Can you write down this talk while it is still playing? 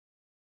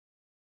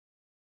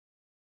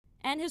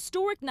An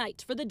historic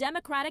night for the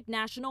Democratic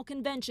National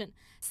Convention.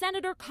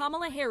 Senator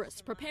Kamala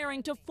Harris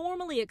preparing to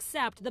formally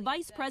accept the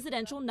vice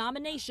presidential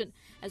nomination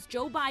as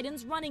Joe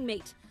Biden's running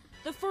mate.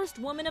 The first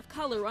woman of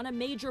color on a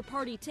major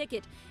party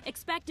ticket,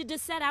 expected to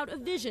set out a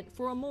vision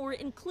for a more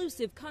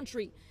inclusive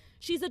country.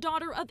 She's a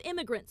daughter of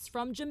immigrants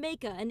from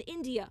Jamaica and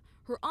India,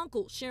 her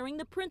uncle sharing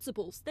the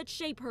principles that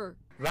shape her.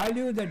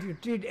 Value that you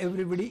treat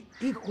everybody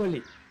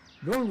equally.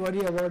 Don't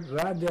worry about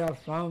where they are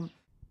from.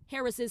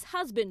 Harris's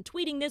husband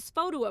tweeting this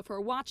photo of her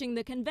watching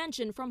the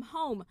convention from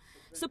home.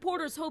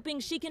 Supporters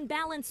hoping she can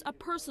balance a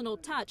personal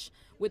touch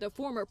with a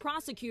former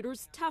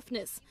prosecutor's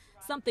toughness,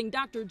 something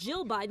Dr.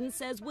 Jill Biden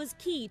says was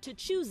key to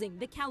choosing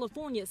the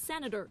California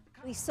senator.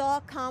 We saw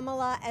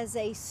Kamala as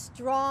a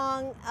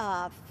strong,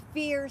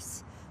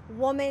 fierce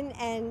woman,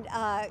 and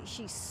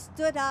she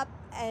stood up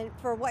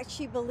for what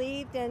she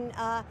believed, and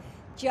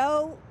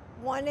Joe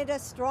wanted a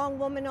strong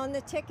woman on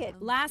the ticket.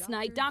 Last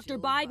night, Dr.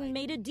 Biden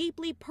made a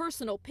deeply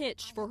personal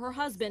pitch for her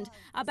husband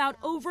about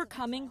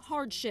overcoming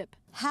hardship.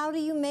 How do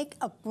you make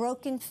a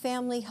broken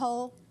family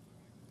whole?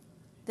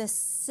 The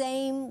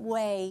same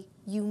way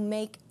you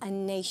make a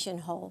nation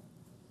whole,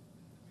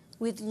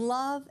 with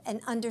love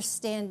and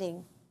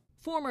understanding.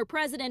 Former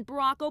President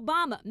Barack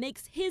Obama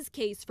makes his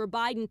case for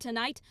Biden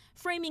tonight,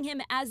 framing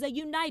him as a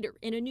uniter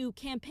in a new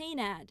campaign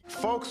ad.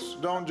 Folks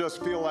don't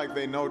just feel like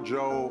they know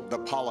Joe, the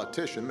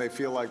politician, they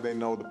feel like they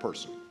know the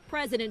person.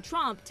 President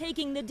Trump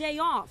taking the day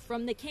off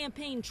from the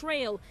campaign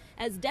trail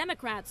as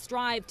Democrats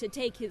strive to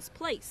take his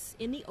place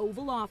in the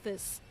Oval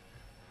Office.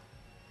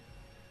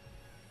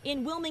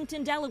 In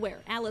Wilmington, Delaware,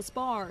 Alice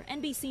Barr,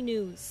 NBC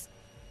News.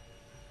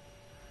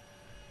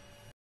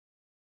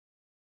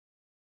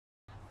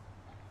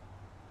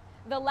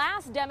 The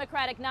last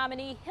Democratic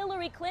nominee,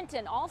 Hillary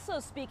Clinton, also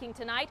speaking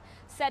tonight,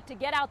 set to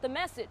get out the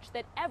message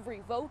that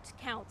every vote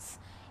counts.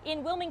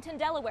 In Wilmington,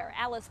 Delaware,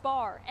 Alice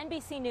Barr,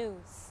 NBC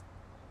News.